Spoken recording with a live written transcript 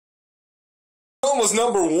Texas-Oklahoma's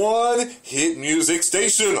 #1 hit music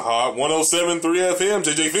station, Hot 107.3 FM,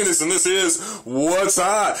 JJ Phoenix, and this is What's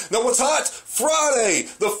Hot. Now, What's Hot? Friday,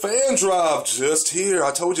 the fan drive just here.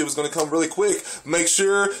 I told you it was going to come really quick. Make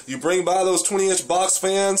sure you bring by those 20-inch box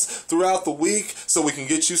fans throughout the week so we can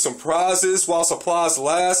get you some prizes while supplies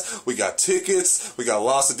last. We got tickets. We got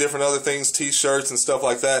lots of different other things, t-shirts and stuff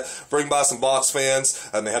like that. Bring by some box fans,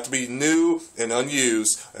 and they have to be new and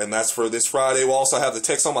unused, and that's for this Friday. We'll also have the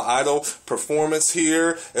Texoma Idol performance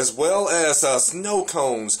here, as well as snow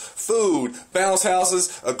cones, food, bounce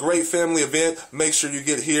houses, a great family event. Make sure you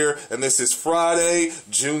get here, and this is Friday,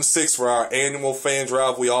 June 6th for our annual fan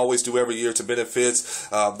drive we always do every year to benefit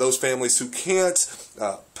those families who can't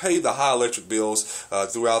pay the high electric bills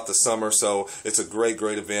throughout the summer. So it's a great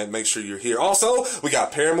event. Make sure you're here. Also, we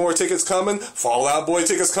got Paramore tickets coming, Fall Out Boy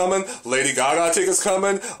tickets coming, Lady Gaga tickets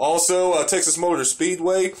coming, also Texas Motor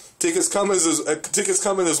Speedway tickets coming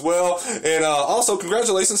as well. And also,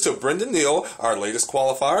 congratulations to Brenda Neal, our latest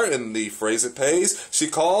qualifier in the Phrase It Pays. She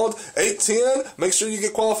called 810. Make sure you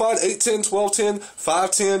get qualified 810, 1210,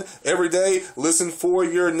 510 every day. Listen for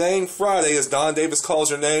your name Friday as Don Davis calls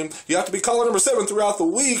your name. You have to be caller number 7 throughout the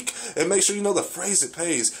week, and make sure you know the Phrase It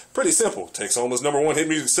Pays. Pretty simple. Texoma's #1 hit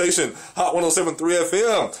music station, Hot 107.3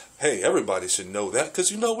 FM. Hey, everybody should know that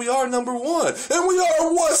because you know we are #1 and we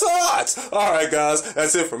are What's Hot. All right, guys,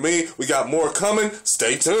 that's it for me. We got more coming.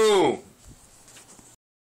 Stay tuned.